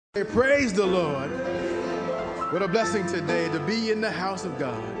Hey, praise the Lord. What a blessing today to be in the house of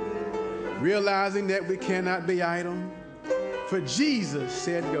God, realizing that we cannot be idle, for Jesus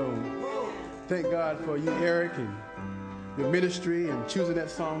said go. Thank God for you, Eric, and your ministry and choosing that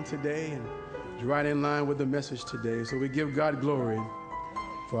song today, and it's right in line with the message today. So we give God glory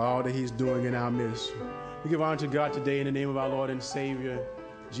for all that he's doing in our midst. We give honor to God today in the name of our Lord and Savior,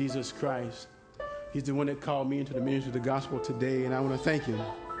 Jesus Christ. He's the one that called me into the ministry of the gospel today, and I want to thank him.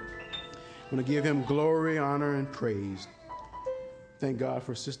 I want to give him glory, honor, and praise. Thank God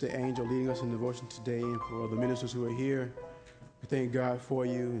for Sister Angel leading us in devotion today, and for the ministers who are here. We thank God for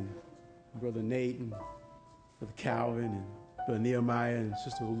you, and Brother Nate, and Brother Calvin, and Brother Nehemiah, and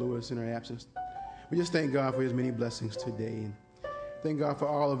Sister Lewis in her absence. We just thank God for his many blessings today. And thank God for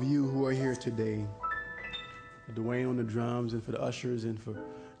all of you who are here today. For Dwayne on the drums, and for the ushers, and for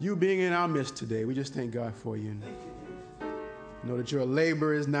you being in our midst today. We just thank God for you. Know that your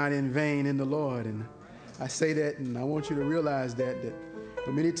labor is not in vain in the Lord. And I say that, and I want you to realize that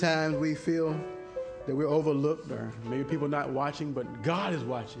many times we feel that we're overlooked, or maybe people not watching, but God is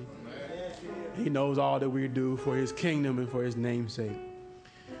watching. He knows all that we do for his kingdom and for his name's sake.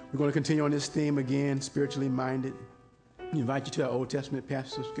 We're going to continue on this theme again, spiritually minded. I invite you to our Old Testament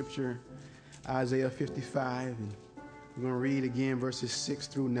passage of Scripture, Isaiah 55. And we're going to read again verses 6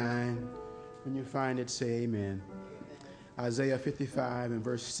 through 9. When you find it, say amen. Isaiah 55 and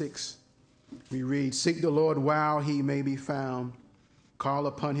verse 6, we read, "Seek the Lord while he may be found. Call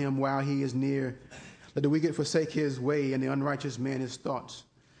upon him while he is near. Let the wicked forsake his way, and the unrighteous man his thoughts.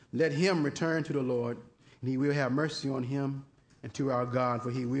 Let him return to the Lord, and he will have mercy on him, and to our God,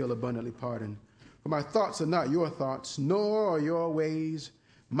 for he will abundantly pardon. For my thoughts are not your thoughts, nor are your ways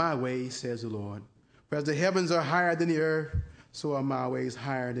my ways, says the Lord. For as the heavens are higher than the earth, so are my ways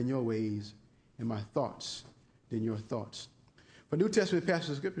higher than your ways, and my thoughts than your thoughts." For New Testament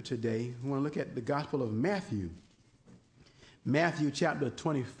passage of Scripture today, we want to look at the Gospel of Matthew. Matthew chapter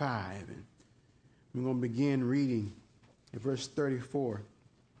 25. And we're going to begin reading at verse 34.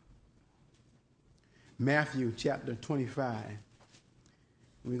 Matthew chapter 25.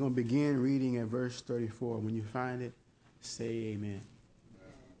 We're going to begin reading at verse 34. When you find it, say amen.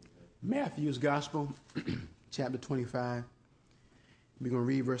 Matthew's Gospel, chapter 25. We're going to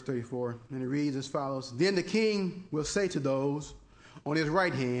read verse 34, and it reads as follows. "Then the king will say to those on his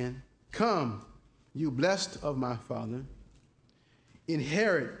right hand, 'Come, you blessed of my Father,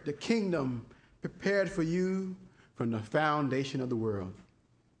 inherit the kingdom prepared for you from the foundation of the world.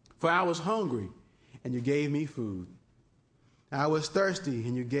 For I was hungry, and you gave me food. I was thirsty,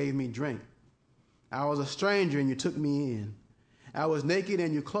 and you gave me drink. I was a stranger, and you took me in. I was naked,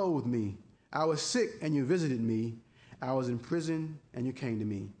 and you clothed me. I was sick, and you visited me. I was in prison, and you came to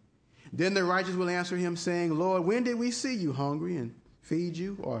me.' Then the righteous will answer him, saying, 'Lord, when did we see you hungry and feed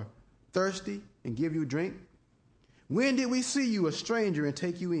you, or thirsty and give you drink? When did we see you a stranger and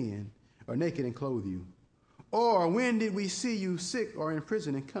take you in, or naked and clothe you? Or when did we see you sick or in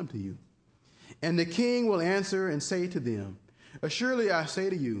prison and come to you?' And the king will answer and say to them, 'Assuredly I say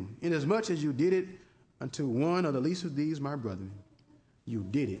to you, inasmuch as you did it unto one of the least of these my brethren, you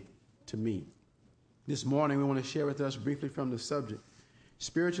did it to me.'" This morning we want to share with us briefly from the subject,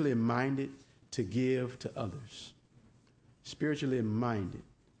 spiritually minded to give to others. Spiritually minded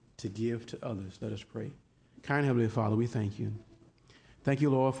to give to others. Let us pray. Kind Heavenly Father, we thank you. Thank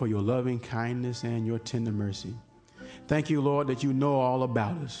you, Lord, for your loving kindness and your tender mercy. Thank you, Lord, that you know all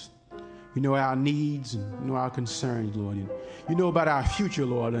about us. You know our needs and you know our concerns, Lord. And you know about our future,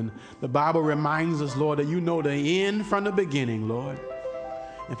 Lord. And the Bible reminds us, Lord, that you know the end from the beginning, Lord.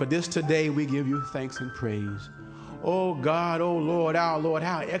 And for this today, we give you thanks and praise. Oh God, oh Lord, our Lord,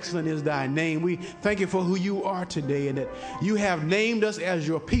 how excellent is thy name. We thank you for who you are today, and that you have named us as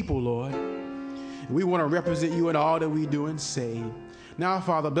your people, Lord. And we want to represent you in all that we do and say. Now,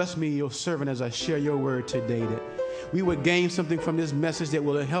 Father, bless me, your servant, as I share your word today, that we would gain something from this message that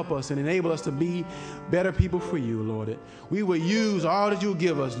will help us and enable us to be better people for you, Lord. That we will use all that you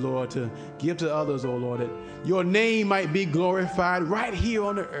give us, Lord, to give to others, oh Lord, that your name might be glorified right here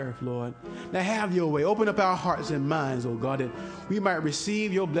on the earth, Lord. Now have your way. Open up our hearts and minds, oh God, that we might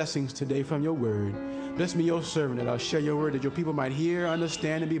receive your blessings today from your word. Bless me, your servant, that I'll share your word, that your people might hear,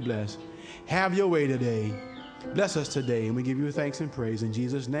 understand, and be blessed. Have your way today. Bless us today, and we give you thanks and praise in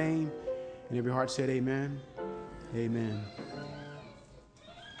Jesus' name. And every heart said amen. Amen.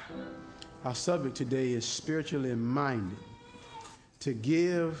 Our subject today is spiritually minded to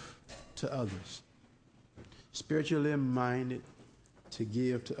give to others. Spiritually minded to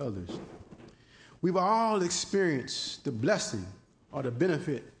give to others. We've all experienced the blessing or the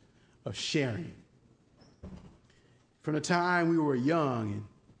benefit of sharing. From the time we were young and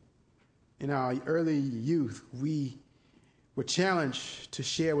in our early youth, we were challenged to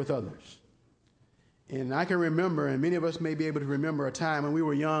share with others. And I can remember, and many of us may be able to remember, a time when we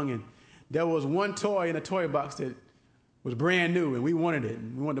were young and there was one toy in a toy box that was brand new and we wanted it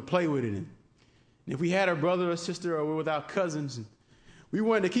and we wanted to play with it. And if we had a brother or sister or we were with our cousins, and we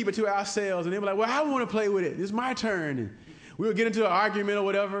wanted to keep it to ourselves, and they were like, well, I want to play with it. It's my turn. And we would get into an argument or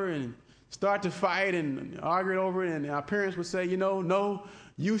whatever and start to fight and argue over it. And our parents would say, no,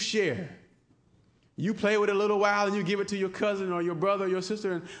 you share. You play with it a little while and you give it to your cousin or your brother or your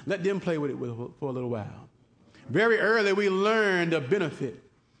sister and let them play with it for a little while. Very early, we learned the benefit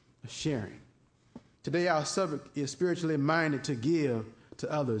of sharing. Today, our subject is spiritually minded to give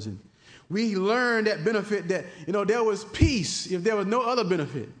to others. And we learned that benefit that, there was peace if there was no other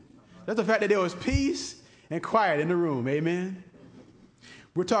benefit. That's the fact that there was peace and quiet in the room. Amen.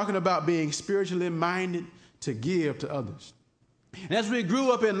 We're talking about being spiritually minded to give to others. And as we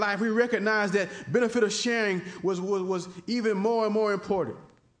grew up in life, we recognized that benefit of sharing was even more and more important.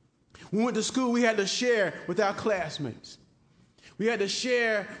 When we went to school, we had to share with our classmates. We had to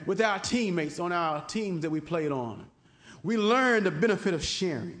share with our teammates on our teams that we played on. We learned the benefit of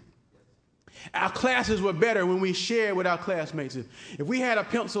sharing. Our classes were better when we shared with our classmates. If we had a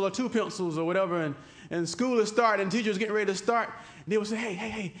pencil or two pencils or whatever, and school is starting and teachers getting ready to start, they would say,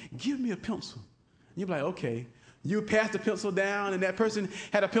 hey, give me a pencil. And you'd be like, okay. You pass the pencil down, and that person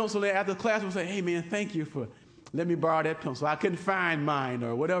had a pencil there after the class would say, hey, man, thank you for letting me borrow that pencil. I couldn't find mine,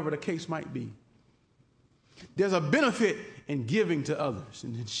 or whatever the case might be. There's a benefit in giving to others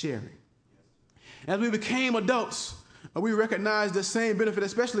and in sharing. As we became adults, we recognized the same benefit,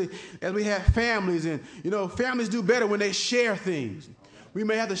 especially as we have families. And, families do better when they share things. We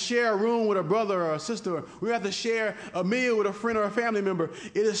may have to share a room with a brother or a sister. Or we have to share a meal with a friend or a family member.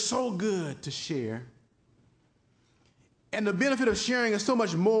 It is so good to share. And the benefit of sharing is so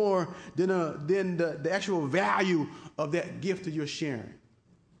much more than the actual value of that gift that you're sharing.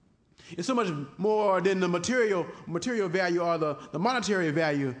 It's so much more than the material value or the monetary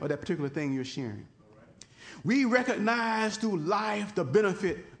value of that particular thing you're sharing. We recognize through life the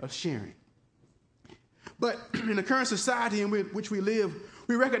benefit of sharing. But in the current society in which we live,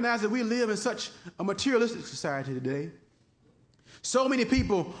 we recognize that we live in such a materialistic society today. So many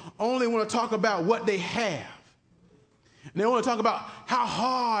people only want to talk about what they have. And they want to talk about how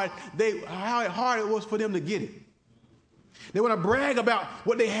hard it was for them to get it. They want to brag about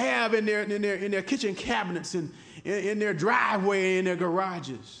what they have in their kitchen cabinets and in their driveway, in their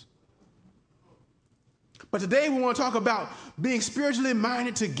garages. But today we want to talk about being spiritually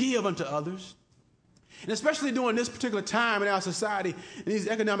minded to give unto others. And especially during this particular time in our society, in these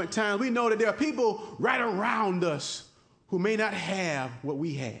economic times, we know that there are people right around us who may not have what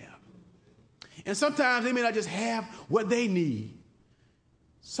we have. And sometimes they may not just have what they need.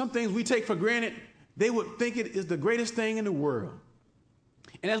 Some things we take for granted, they would think it is the greatest thing in the world.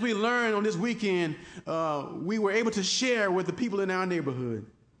 And as we learned on this weekend, we were able to share with the people in our neighborhood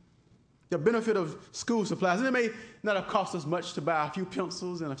the benefit of school supplies. And it may not have cost us much to buy a few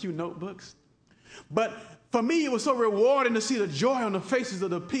pencils and a few notebooks. But for me, it was so rewarding to see the joy on the faces of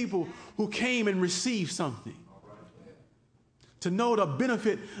the people who came and received something. To know the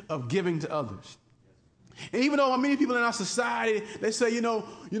benefit of giving to others. And even though many people in our society, they say, you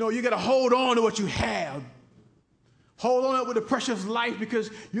got to hold on to what you have. Hold on up with the precious life because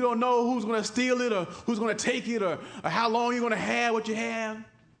you don't know who's going to steal it or who's going to take it or how long you're going to have what you have.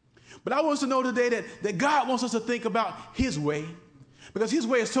 But I want us to know today that God wants us to think about his way because his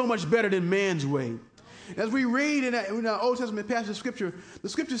way is so much better than man's way. As we read in our Old Testament passage of Scripture, the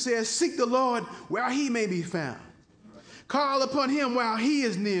Scripture says, seek the Lord while he may be found. Call upon him while he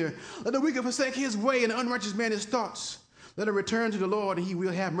is near. Let the wicked forsake his way and the unrighteous man his thoughts. Let him return to the Lord and he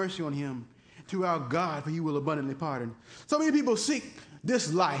will have mercy on him. To our God, for he will abundantly pardon. So many people seek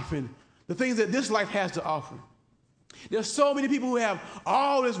this life and the things that this life has to offer. There's so many people who have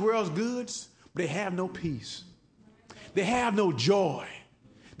all this world's goods, but they have no peace. They have no joy.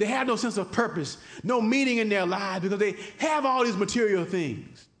 They have no sense of purpose, no meaning in their lives because they have all these material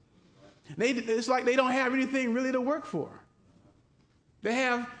things. It's like they don't have anything really to work for. They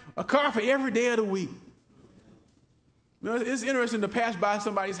have a car for every day of the week. It's interesting to pass by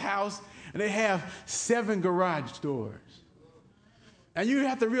somebody's house and they have 7 garage doors. And you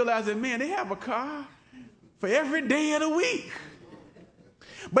have to realize that, man, they have a car for every day of the week.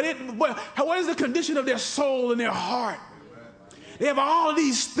 But what is the condition of their soul and their heart? They have all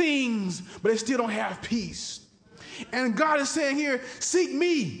these things, but they still don't have peace. And God is saying here, seek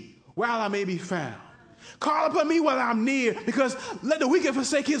me while I may be found. Call upon me while I'm near, because let the wicked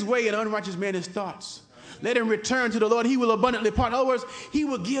forsake his way and unrighteous man his thoughts. let him return to the Lord. He will abundantly pardon. In other words, he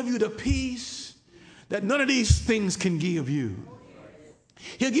will give you the peace that none of these things can give you.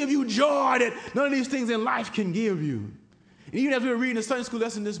 He'll give you joy that none of these things in life can give you. And even as we were reading the Sunday school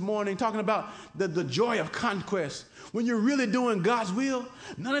lesson this morning, talking about the joy of conquest, when you're really doing God's will,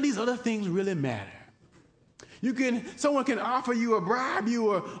 none of these other things really matter. Someone can offer you or bribe you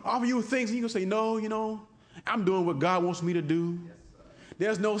or offer you things, and you can say, no, I'm doing what God wants me to do.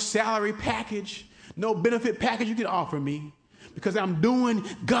 There's no salary package, no benefit package you can offer me because I'm doing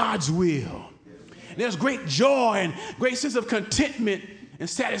God's will. And there's great joy and great sense of contentment and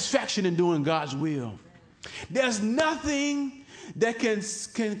satisfaction in doing God's will. There's nothing that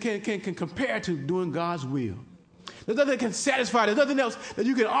can compare to doing God's will. There's nothing that can satisfy. There's nothing else that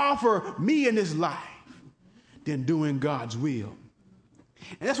you can offer me in this life than doing God's will.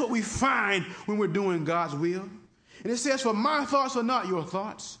 And that's what we find when we're doing God's will. And it says, for my thoughts are not your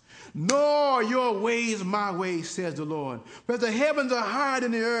thoughts, nor your ways my ways, says the Lord. For as the heavens are higher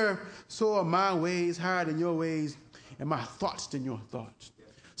than the earth, so are my ways higher than your ways, and my thoughts than your thoughts.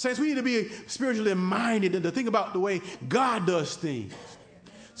 Saints, we need to be spiritually minded and to think about the way God does things,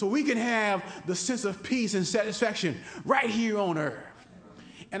 so we can have the sense of peace and satisfaction right here on earth.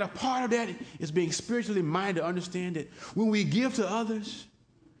 And a part of that is being spiritually minded to understand that when we give to others,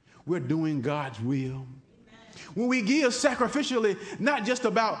 we're doing God's will. When we give sacrificially, not just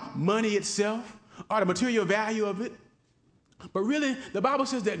about money itself or the material value of it, but really the Bible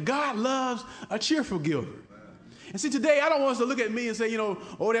says that God loves a cheerful giver. And see, today I don't want us to look at me and say,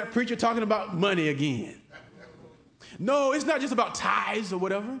 that preacher talking about money again. No, it's not just about tithes or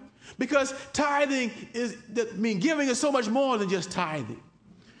whatever, because tithing giving is so much more than just tithing.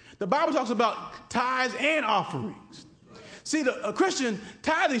 The Bible talks about tithes and offerings. See, a Christian,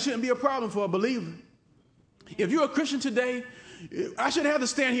 tithing shouldn't be a problem for a believer. If you're a Christian today, I shouldn't have to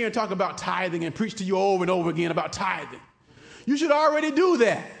stand here and talk about tithing and preach to you over and over again about tithing. You should already do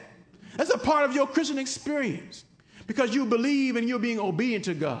that. That's a part of your Christian experience because you believe and you're being obedient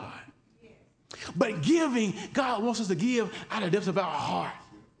to God. But giving, God wants us to give out of the depths of our heart.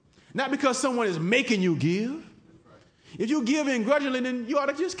 Not because someone is making you give. If you give grudgingly, then you ought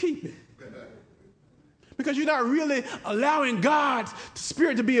to just keep it. Because you're not really allowing God's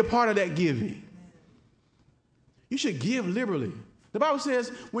Spirit to be a part of that giving. You should give liberally. The Bible says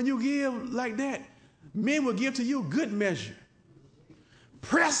when you give like that, men will give to you good measure.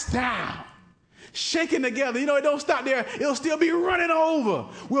 Pressed down, shaken together. It don't stop there. It'll still be running over.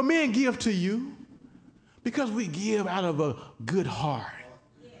 Will men give to you? Because we give out of a good heart.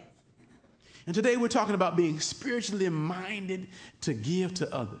 And today we're talking about being spiritually minded to give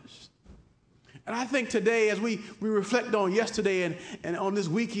to others. And I think today as we reflect on yesterday and on this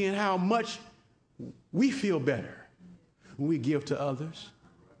weekend, how much we feel better when we give to others.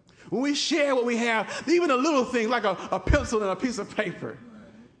 When we share what we have, even a little thing like a pencil and a piece of paper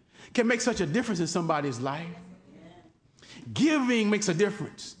can make such a difference in somebody's life. Giving makes a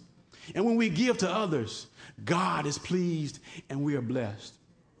difference. And when we give to others, God is pleased and we are blessed.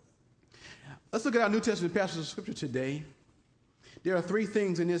 Let's look at our New Testament passage of Scripture today. There are three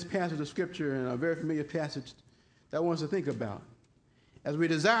things in this passage of Scripture, and a very familiar passage that I want us to think about. As we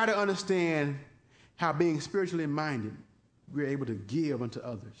desire to understand how being spiritually minded, we're able to give unto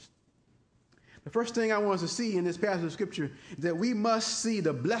others. The first thing I want us to see in this passage of Scripture is that we must see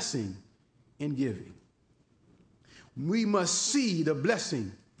the blessing in giving. We must see the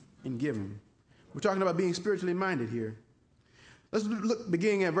blessing in giving. We're talking about being spiritually minded here. Let's look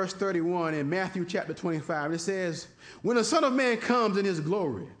beginning at verse 31 in Matthew chapter 25. It says, when the Son of Man comes in his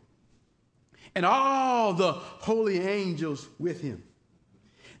glory and all the holy angels with him,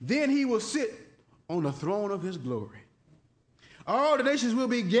 then he will sit on the throne of his glory. All the nations will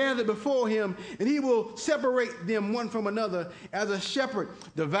be gathered before him, and he will separate them one from another as a shepherd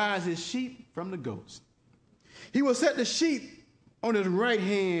divides his sheep from the goats. He will set the sheep on his right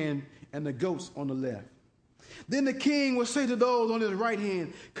hand and the goats on the left. Then the king will say to those on his right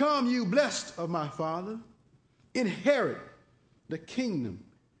hand, come, you blessed of my Father, inherit the kingdom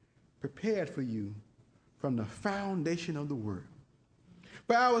prepared for you from the foundation of the world.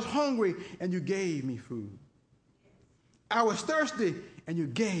 For I was hungry, and you gave me food. I was thirsty, and you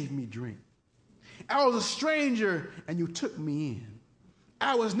gave me drink. I was a stranger, and you took me in.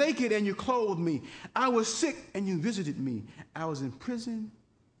 I was naked, and you clothed me. I was sick, and you visited me. I was in prison,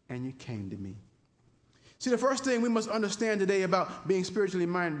 and you came to me. See, the first thing we must understand today about being spiritually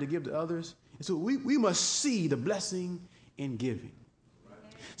minded to give to others is that we must see the blessing in giving.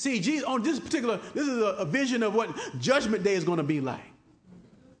 See, Jesus, on this is a vision of what Judgment Day is going to be like.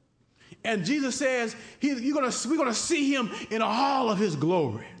 And Jesus says we're going to see him in all of his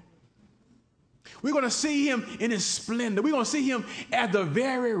glory. We're going to see him in his splendor. We're going to see him as the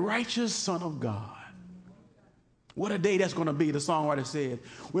very righteous Son of God. What a day that's going to be, the songwriter said.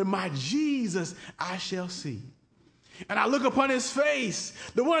 When my Jesus I shall see. And I look upon his face,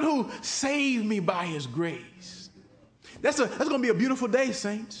 the one who saved me by his grace. That's going to be a beautiful day,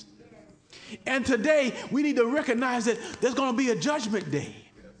 saints. And today we need to recognize that there's going to be a judgment day.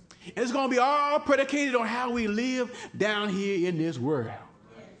 And it's going to be all predicated on how we live down here in this world.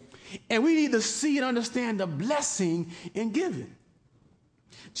 And we need to see and understand the blessing in giving.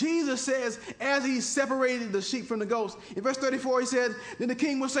 Jesus says, as he separated the sheep from the goats, in verse 34 he said, then the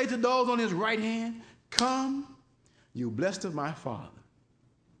king will say to those on his right hand, come, you blessed of my Father.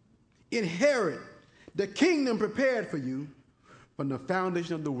 Inherit the kingdom prepared for you from the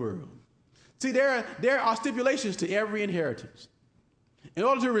foundation of the world. See, there are stipulations to every inheritance. In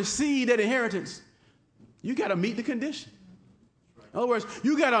order to receive that inheritance, you got to meet the condition. In other words,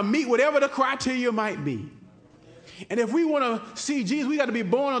 you got to meet whatever the criteria might be. And if we want to see Jesus, we got to be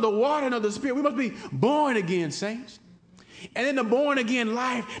born of the water and of the Spirit. We must be born again, saints. And in the born again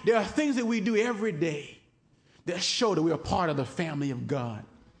life, there are things that we do every day that show that we are part of the family of God.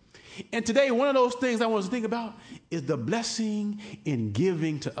 And today, one of those things I want us to think about is the blessing in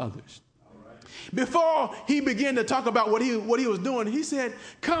giving to others. Before he began to talk about what he was doing, he said,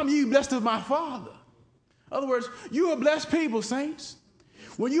 come ye blessed of my Father. In other words, you are blessed people, saints.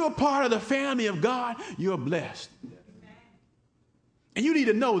 When you're a part of the family of God, you're blessed. And you need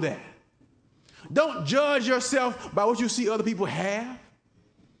to know that. Don't judge yourself by what you see other people have.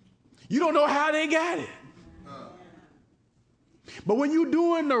 You don't know how they got it. But when you're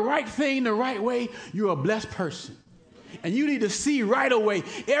doing the right thing the right way, you're a blessed person. And you need to see right away,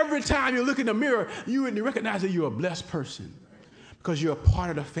 every time you look in the mirror, you need to recognize that you're a blessed person because you're a part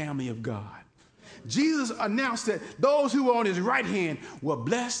of the family of God. Jesus announced that those who were on his right hand were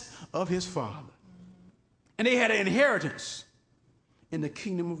blessed of his Father. And they had an inheritance in the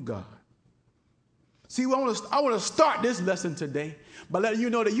kingdom of God. See, I want to start this lesson today by letting you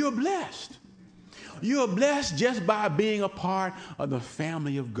know that you're blessed. You're blessed just by being a part of the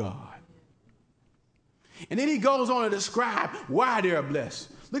family of God. And then he goes on to describe why they're blessed.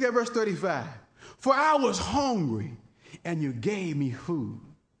 Look at verse 35. For I was hungry, and you gave me food.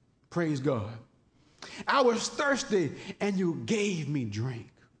 Praise God. I was thirsty, and you gave me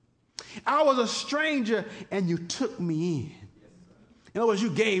drink. I was a stranger, and you took me in. In other words, you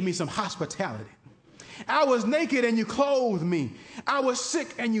gave me some hospitality. I was naked, and you clothed me. I was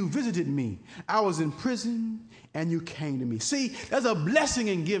sick, and you visited me. I was in prison, and you came to me. See, there's a blessing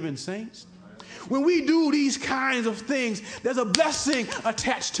in giving, saints. When we do these kinds of things, there's a blessing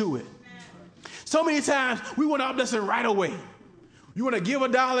attached to it. So many times we want our blessing right away. You want to give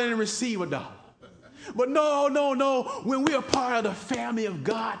 $1 and receive $1. But no. When we are part of the family of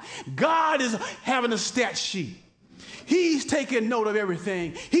God, God is having a stat sheet. He's taking note of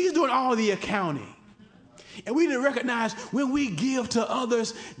everything. He's doing all the accounting. And we need to recognize when we give to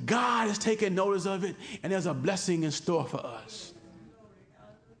others, God is taking notice of it, and there's a blessing in store for us.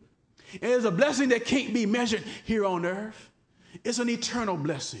 And there's a blessing that can't be measured here on earth. It's an eternal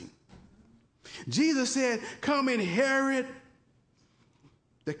blessing. Jesus said, come inherit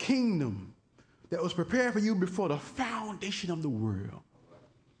the kingdom that was prepared for you before the foundation of the world.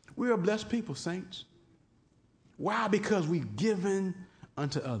 We're a blessed people, saints. Why? Because we've given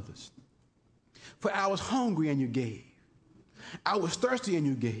unto others. For I was hungry and you gave. I was thirsty and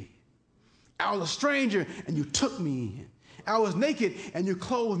you gave. I was a stranger and you took me in. I was naked and you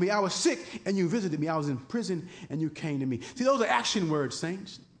clothed me. I was sick and you visited me. I was in prison and you came to me. See, those are action words,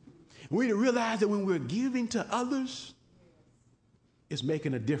 saints. We need to realize that when we're giving to others, it's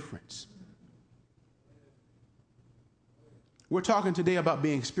making a difference. We're talking today about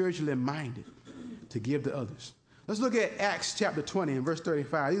being spiritually minded to give to others. Let's look at Acts chapter 20 and verse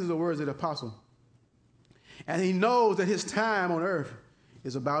 35. These are the words of the apostle. And he knows that his time on earth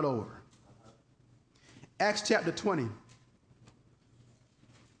is about over. Acts chapter 20.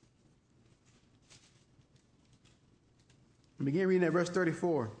 Begin reading at verse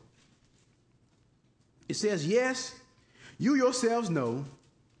 34. It says, yes, you yourselves know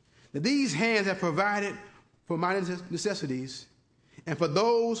that these hands have provided for my necessities and for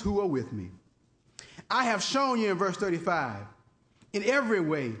those who are with me. I have shown you in verse 35, in every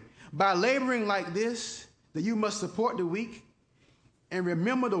way, by laboring like this, that you must support the weak and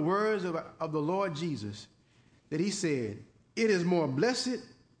remember the words of the Lord Jesus, that he said, it is more blessed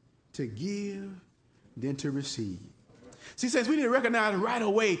to give than to receive. See, saints, we need to recognize right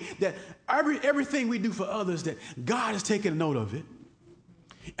away that everything we do for others, that God is taking note of it.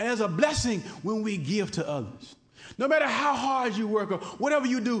 And there's a blessing when we give to others. No matter how hard you work or whatever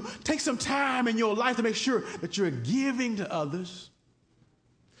you do, take some time in your life to make sure that you're giving to others,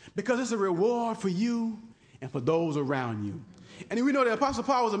 because it's a reward for you and for those around you. And we know that Apostle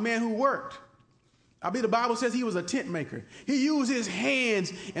Paul was a man who worked. I believe the Bible says he was a tent maker. He used his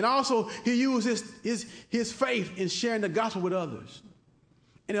hands, and also he used his faith in sharing the gospel with others.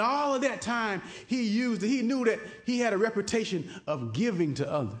 And in all of that time, he knew that he had a reputation of giving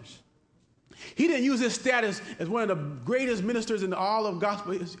to others. He didn't use his status as one of the greatest ministers in all of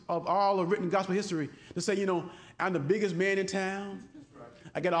written gospel history to say, I'm the biggest man in town.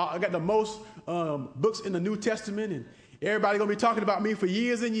 I got the most books in the New Testament, and everybody's going to be talking about me for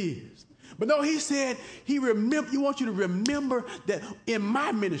years and years. But no, he said, he wants you to remember that in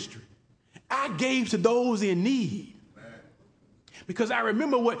my ministry, I gave to those in need. Because I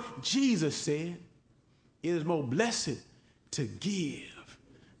remember what Jesus said, it is more blessed to give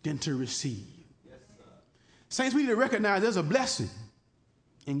than to receive. Yes, Saints, we need to recognize there's a blessing,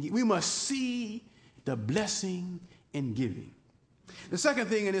 and we must see the blessing in giving. The second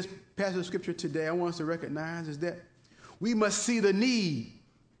thing in this passage of scripture today I want us to recognize is that we must see the need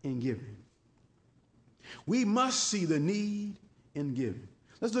in giving. We must see the need in giving.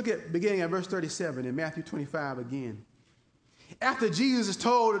 Let's look at beginning at verse 37 in Matthew 25 again. After Jesus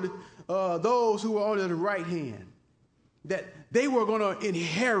told those who were on his right hand that they were going to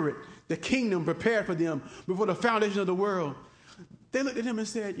inherit the kingdom prepared for them before the foundation of the world, they looked at him and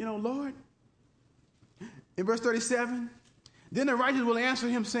said, Lord, in verse 37, then the righteous will answer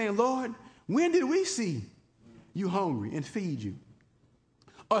him saying, Lord, when did we see you hungry and feed you,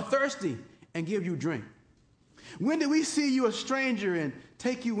 or thirsty and give you drink? When did we see you a stranger and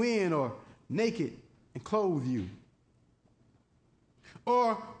take you in, or naked and clothe you?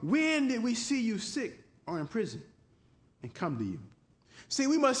 Or when did we see you sick or in prison and come to you? See,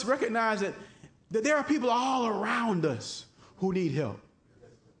 we must recognize that there are people all around us who need help.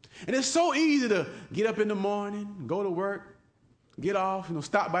 And it's so easy to get up in the morning, go to work, get off,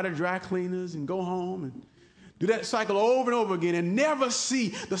 stop by the dry cleaners and go home and do that cycle over and over again and never see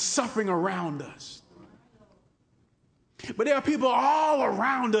the suffering around us. But there are people all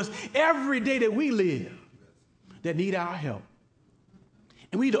around us every day that we live that need our help.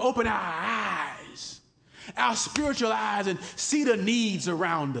 And we need to open our eyes, our spiritual eyes, and see the needs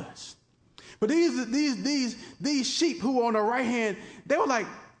around us. But these sheep who were on the right hand, they were like,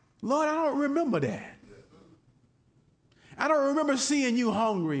 Lord, I don't remember that. I don't remember seeing you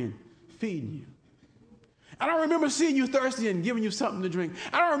hungry and feeding you. I don't remember seeing you thirsty and giving you something to drink.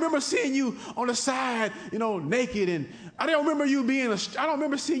 I don't remember seeing you on the side, naked, and I don't remember I don't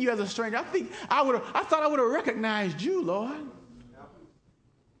remember seeing you as a stranger. I thought I would have recognized you, Lord.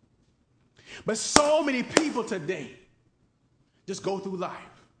 But so many people today just go through life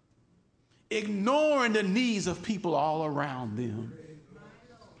ignoring the needs of people all around them.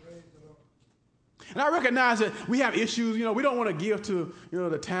 And I recognize that we have issues. We don't want to give to,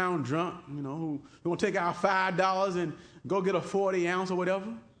 the town drunk, who want to take our $5 and go get a 40 ounce or whatever.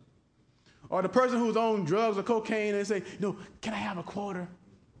 Or the person who's on drugs or cocaine and say, can I have a quarter?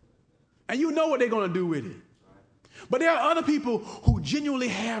 And you know what they're going to do with it. But there are other people who genuinely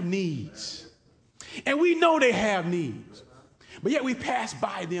have needs. And we know they have needs. But yet we pass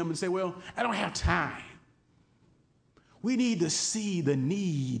by them and say, well, I don't have time. We need to see the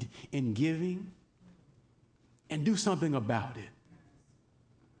need in giving and do something about it.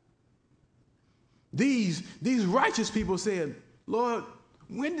 These righteous people said, Lord,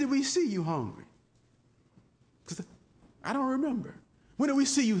 when did we see you hungry? Because I don't remember. When did we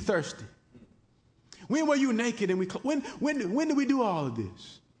see you thirsty? When were you naked? And when did we do all of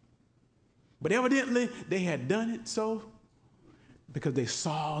this? But evidently, they had done it so because they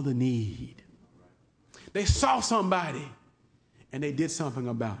saw the need. They saw somebody, and they did something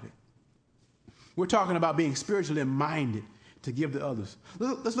about it. We're talking about being spiritually minded to give to others.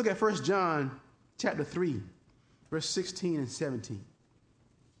 Let's look at 1 John chapter 3, verse 16 and 17.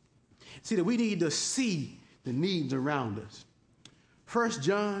 See that we need to see the needs around us. 1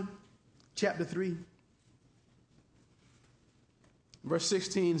 John chapter 3, verse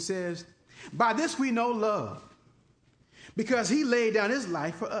 16 says, by this we know love, because he laid down his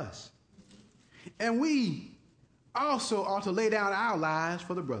life for us. And we also ought to lay down our lives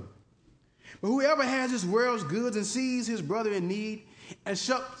for the brother. But whoever has this world's goods and sees his brother in need and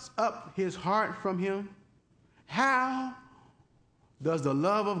shuts up his heart from him, how does the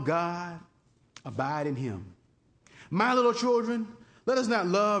love of God abide in him? My little children, let us not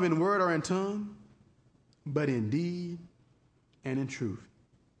love in word or in tongue, but in deed and in truth.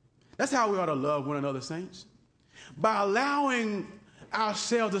 That's how we ought to love one another, saints. By allowing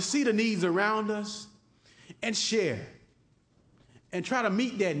ourselves to see the needs around us and share and try to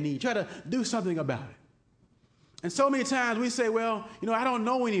meet that need, try to do something about it. And so many times we say, well, I don't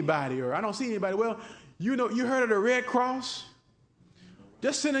know anybody or I don't see anybody. Well, you heard of the Red Cross?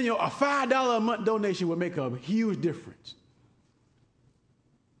 Just sending a $5 a month donation would make a huge difference.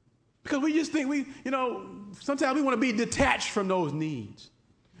 Because we just think sometimes we want to be detached from those needs.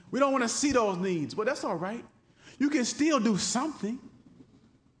 We don't want to see those needs. But that's all right. You can still do something.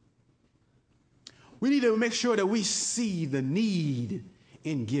 We need to make sure that we see the need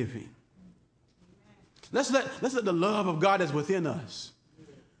in giving. Let's let the love of God that's within us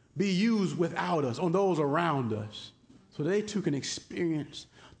be used without us, on those around us, so they too can experience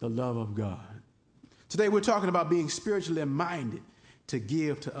the love of God. Today we're talking about being spiritually minded to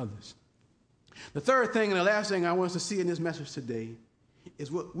give to others. The third thing and the last thing I want us to see in this message today is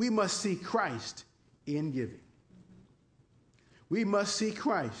what we must see Christ in giving. We must see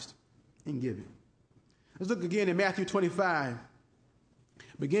Christ in giving. Let's look again in Matthew 25,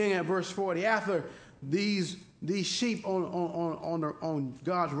 beginning at verse 40. After these sheep on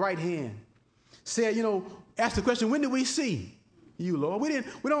God's right hand said, asked the question, when did we see you, Lord?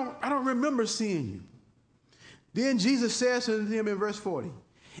 I don't remember seeing you. Then Jesus says to them in verse 40,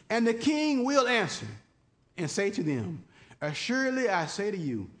 and the king will answer and say to them, assuredly I say to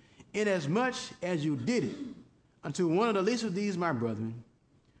you, inasmuch as you did it unto one of the least of these my brethren,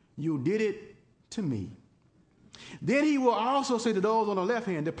 you did it to me. Then he will also say to those on the left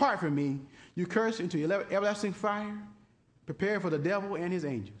hand, depart from me, you cursed, into everlasting fire, prepared for the devil and his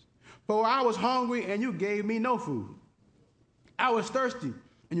angels. For I was hungry, and you gave me no food. I was thirsty,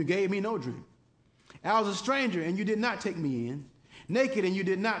 and you gave me no drink. I was a stranger, and you did not take me in. Naked, and you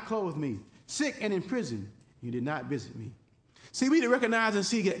did not clothe me. Sick and in prison, you did not visit me. See, we need to recognize and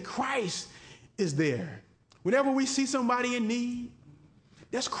see that Christ is there. Whenever we see somebody in need,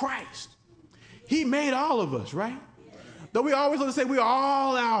 that's Christ. He made all of us, right? Though we always want to say we are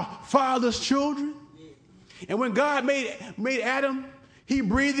all our Father's children. And when God made Adam, he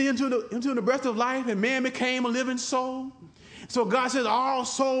breathed into the breath of life, and man became a living soul. So God says, all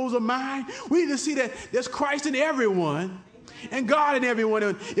souls are mine. We need to see that there's Christ in everyone and God in everyone.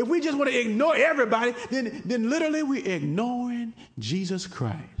 And if we just want to ignore everybody, then literally we're ignoring Jesus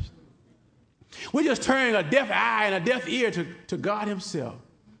Christ. We're just turning a deaf eye and a deaf ear to God himself.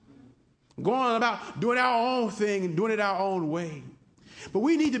 Going about doing our own thing and doing it our own way. But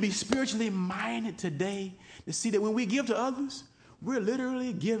we need to be spiritually minded today to see that when we give to others, we're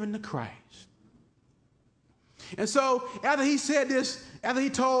literally giving to Christ. And so after he said this, after he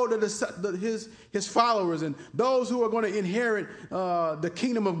told his followers and those who are going to inherit the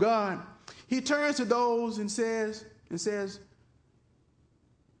kingdom of God, he turns to those and says,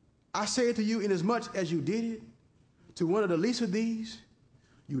 I say to you, inasmuch as you did it to one of the least of these,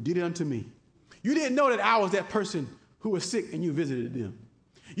 you did it unto me. You didn't know that I was that person who was sick and you visited them.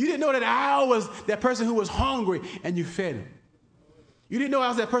 You didn't know that I was that person who was hungry and you fed him. You didn't know I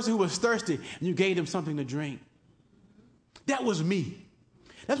was that person who was thirsty and you gave them something to drink. That was me.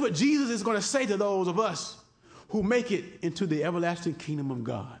 That's what Jesus is going to say to those of us who make it into the everlasting kingdom of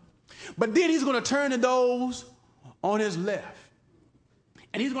God. But then he's going to turn to those on his left.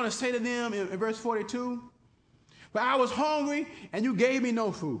 And he's going to say to them in verse 42, but I was hungry and you gave me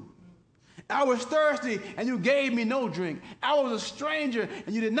no food. I was thirsty and you gave me no drink. I was a stranger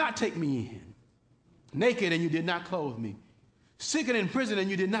and you did not take me in. Naked and you did not clothe me. Sick and in prison and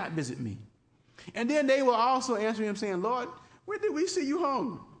you did not visit me. And then they will also answer him saying, Lord, when did we see you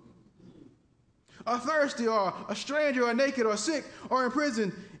hungry? Or thirsty or a stranger or naked or sick or in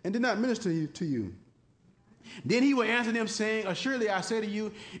prison and did not minister to you? Then he will answer them saying, assuredly I say to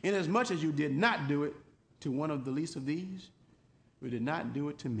you, inasmuch as you did not do it to one of the least of these, you did not do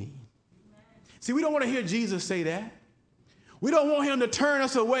it to me. See, we don't want to hear Jesus say that. We don't want him to turn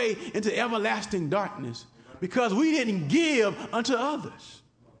us away into everlasting darkness because we didn't give unto others.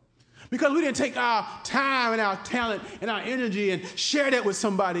 Because we didn't take our time and our talent and our energy and share that with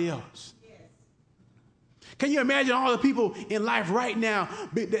somebody else. Can you imagine all the people in life right now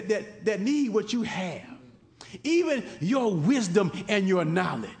that need what you have? Even your wisdom and your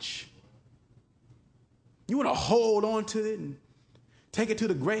knowledge. You want to hold on to it and take it to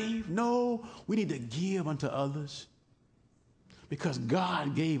the grave? No, we need to give unto others because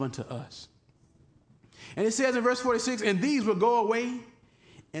God gave unto us. And it says in verse 46, and these will go away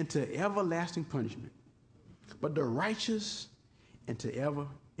into everlasting punishment, but the righteous into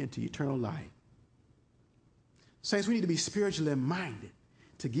eternal life. Saints, we need to be spiritually minded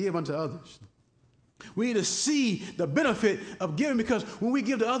to give unto others. We need to see the benefit of giving because when we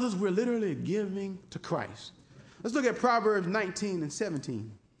give to others, we're literally giving to Christ. Let's look at Proverbs 19 and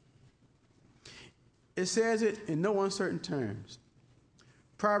 17. It says it in no uncertain terms.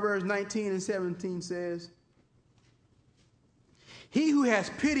 Proverbs 19:17 says, he who has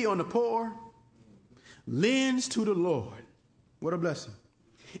pity on the poor lends to the Lord. What a blessing.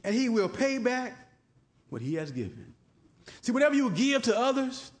 And he will pay back what he has given. See, whenever you give to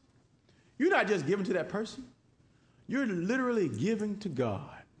others, you're not just giving to that person. You're literally giving to God.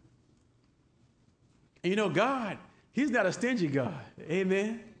 And you know, God, he's not a stingy God.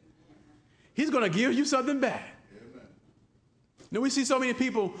 Amen. He's going to give you something back. Amen. Now, we see so many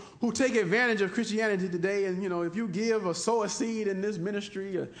people who take advantage of Christianity today. And, you know, if you give or sow a seed in this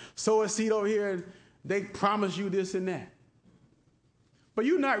ministry or sow a seed over here, they promise you this and that. But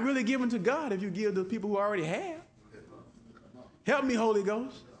you're not really giving to God if you give to people who already have. Help me, Holy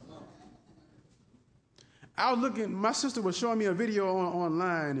Ghost. I was looking, my sister was showing me a video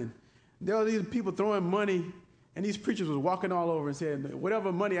online, and there were these people throwing money, and these preachers was walking all over and saying,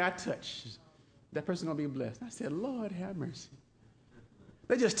 whatever money I touch, that person going to be blessed. I said, Lord, have mercy.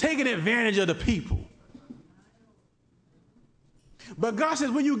 They're just taking advantage of the people. But God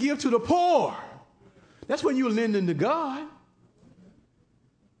says when you give to the poor, that's when you're lending to God.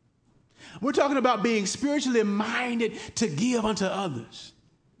 We're talking about being spiritually minded to give unto others.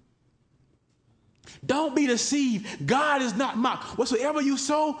 Don't be deceived. God is not mocked. Whatsoever you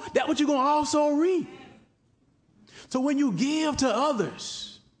sow, that's what you're going to also reap. So when you give to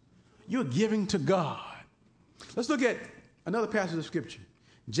others, you're giving to God. Let's look at another passage of Scripture,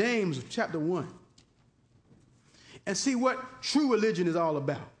 James chapter 1, and see what true religion is all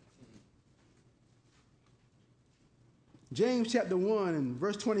about. James chapter 1 and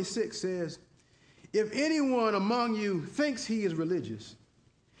verse 26 says, if anyone among you thinks he is religious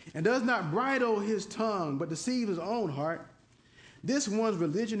and does not bridle his tongue but deceives his own heart, this one's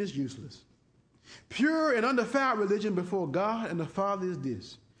religion is useless. Pure and undefiled religion before God and the Father is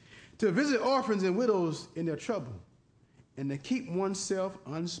this, to visit orphans and widows in their trouble and to keep oneself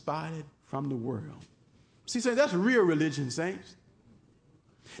unspotted from the world. See, saints, that's real religion, saints.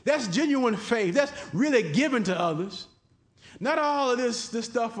 That's genuine faith. That's really giving to others. Not all of this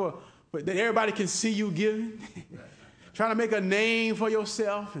stuff that everybody can see you giving. Trying to make a name for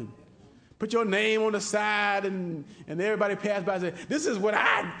yourself and put your name on the side and everybody pass by and say, this is what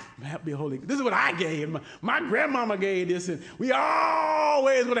I gave. My grandmama gave this, and we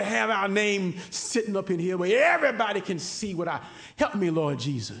always going to have our name sitting up in here where everybody can see what help me, Lord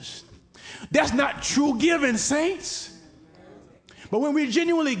Jesus. That's not true giving, saints. But when we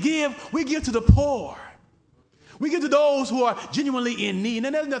genuinely give, we give to the poor. We give to those who are genuinely in need.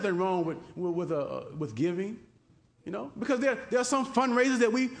 And there's nothing wrong with giving, you know, because there are some fundraisers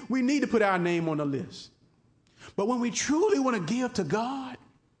that we need to put our name on the list. But when we truly want to give to God,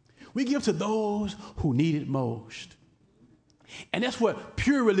 we give to those who need it most. And that's what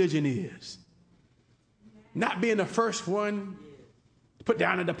pure religion is. Not being the first one to put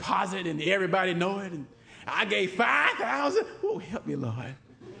down a deposit and everybody know it. And I gave $5,000. Oh, help me, Lord.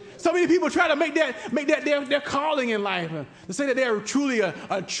 So many people try to make that their calling in life, to say that they're truly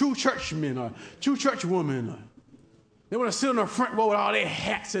a true churchman or true churchwoman. They want to sit on the front row with all their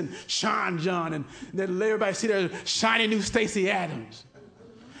hats and Sean John, and then let everybody see their shiny new Stacey Adams.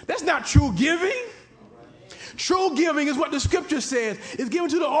 That's not true giving. True giving is what the Scripture says. It's given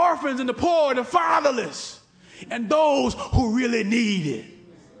to the orphans and the poor and the fatherless and those who really need it.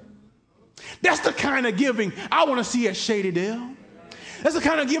 That's the kind of giving I want to see at Shady Dale. That's the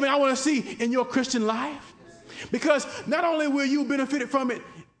kind of giving I want to see in your Christian life. Because not only will you benefit from it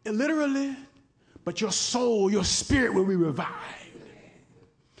literally, but your soul, your spirit will be revived.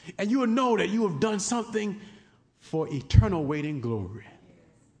 And you will know that you have done something for eternal weight and glory.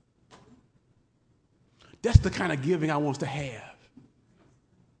 That's the kind of giving I want us to have.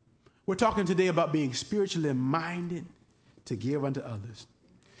 We're talking today about being spiritually minded to give unto others.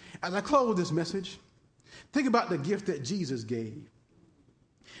 As I close this message, think about the gift that Jesus gave.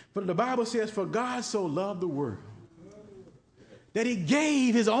 For the Bible says, for God so loved the world that he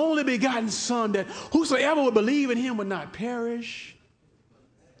gave his only begotten Son, that whosoever would believe in him would not perish,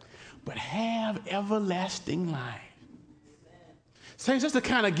 but have everlasting life. Saints, that's the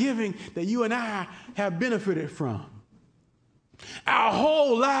kind of giving that you and I have benefited from. Our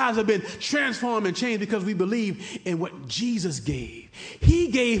whole lives have been transformed and changed because we believe in what Jesus gave. He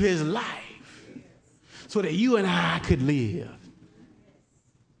gave his life so that you and I could live.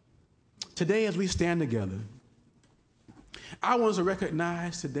 Today, as we stand together, I want us to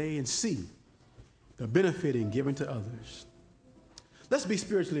recognize today and see the benefit in giving to others. Let's be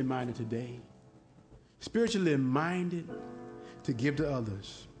spiritually minded today. Spiritually minded to give to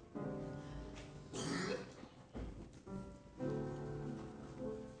others.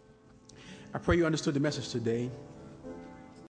 I pray you understood the message today.